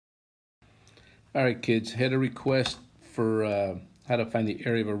All right, kids, had a request for how to find the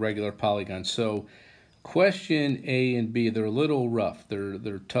area of a regular polygon. So question A and B, they're a little rough.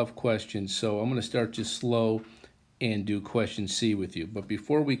 They're tough questions. So I'm going to start just slow and do question C with you. But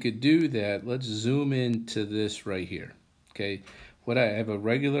before we could do that, let's zoom into this right here. Okay, what I have a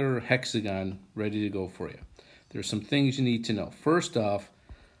regular hexagon ready to go for you. There's some things you need to know. First off,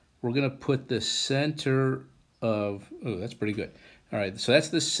 we're going to put the center of, oh, that's pretty good. All right, so that's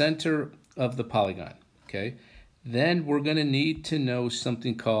the center of the polygon, okay? Then we're going to need to know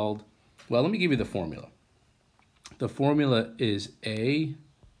something called, well, let me give you the formula. The formula is A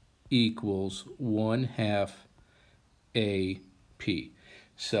equals 1/2 AP.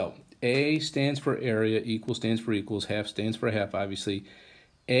 So A stands for area, equal stands for equals, half stands for half, obviously.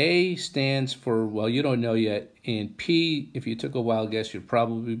 A stands for, well, you don't know yet, and P, if you took a wild guess, you'd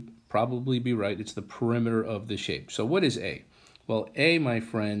probably be right. It's the perimeter of the shape. So what is A? Well, A, my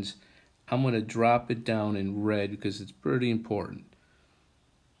friends, I'm going to drop it down in red because it's pretty important.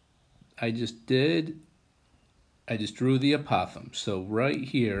 I just drew the apothem. So right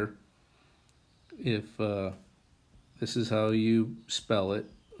here, if this is how you spell it,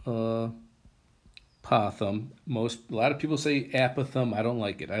 apothem. A lot of people say apothem. I don't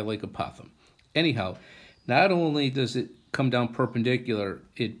like it. I like apothem. Anyhow, not only does it come down perpendicular,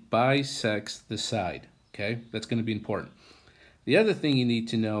 it bisects the side. Okay, that's going to be important. The other thing you need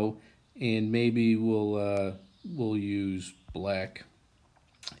to know, and maybe we'll use black,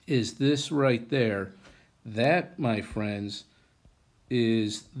 is this right there. That, my friends,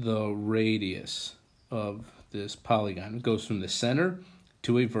 is the radius of this polygon. It goes from the center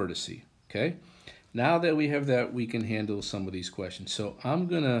to a vertice. Okay. Now that we have that, we can handle some of these questions. So I'm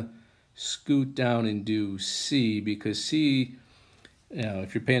gonna scoot down and do C, because C,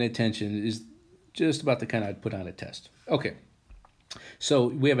 if you're paying attention, is just about the kind I'd put on a test. Okay. So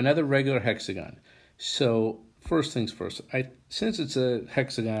we have another regular hexagon. So first things first, since it's a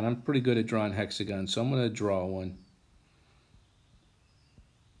hexagon, I'm pretty good at drawing hexagons, so I'm going to draw one.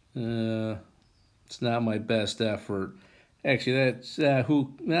 It's not my best effort. Actually, that's I'm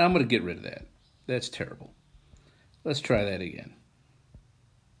going to get rid of that. That's terrible. Let's try that again.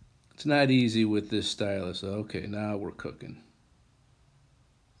 It's not easy with this stylus. Okay, now we're cooking.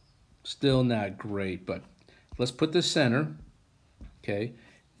 Still not great, but let's put the center. Okay,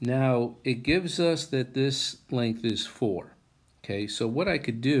 now it gives us that this length is 4. Okay, so what I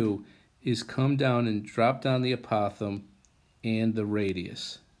could do is come down and drop down the apothem and the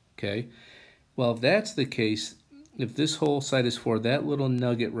radius. Okay, well, if that's the case, if this whole side is 4, that little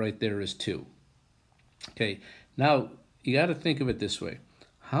nugget right there is 2. Okay, now you got to think of it this way.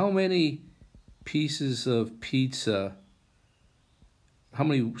 How many pieces of pizza, how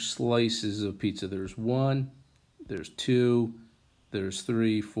many slices of pizza? There's 1, there's 2, there's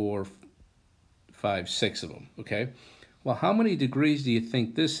 3, 4, 5, 6 of them, okay? Well, how many degrees do you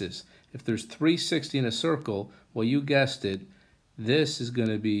think this is? If there's 360 in a circle, well, you guessed it, this is going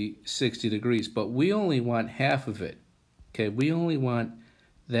to be 60 degrees, but we only want half of it, okay? We only want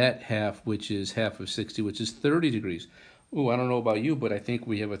that half, which is half of 60, which is 30 degrees. Ooh, I don't know about you, but I think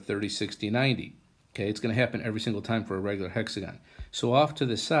we have a 30, 60, 90. Okay, it's going to happen every single time for a regular hexagon. So off to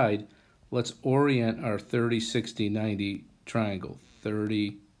the side, let's orient our 30, 60, 90 triangle.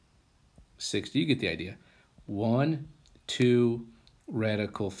 30, 60, you get the idea. 1, 2,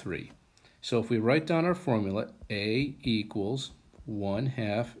 radical 3. So if we write down our formula, A equals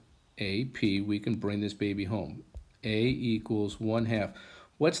 1/2 AP, we can bring this baby home. A equals 1/2.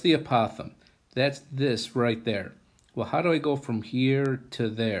 What's the apothem? That's this right there. Well, how do I go from here to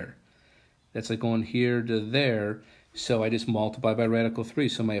there? That's like going here to there. So I just multiply by radical 3.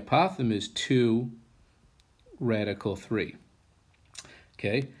 So my apothem is 2 radical 3.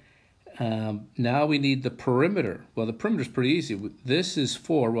 Okay. Now we need the perimeter. Well, the perimeter is pretty easy. This is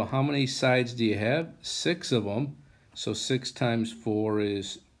 4. Well, how many sides do you have? 6 of them. So 6 times 4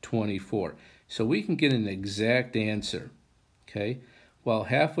 is 24. So we can get an exact answer. Okay. Well,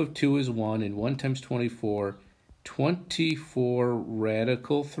 half of 2 is 1, and 1 times 24, 24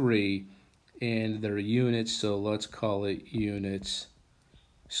 radical 3, and they're units, so let's call it units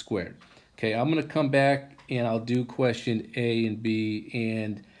squared. Okay, I'm going to come back and I'll do question A and B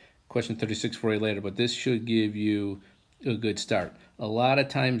and question 36 for you later, but this should give you a good start. A lot of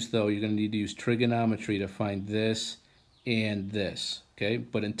times, though, you're going to need to use trigonometry to find this and this. Okay,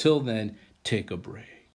 but until then, take a break.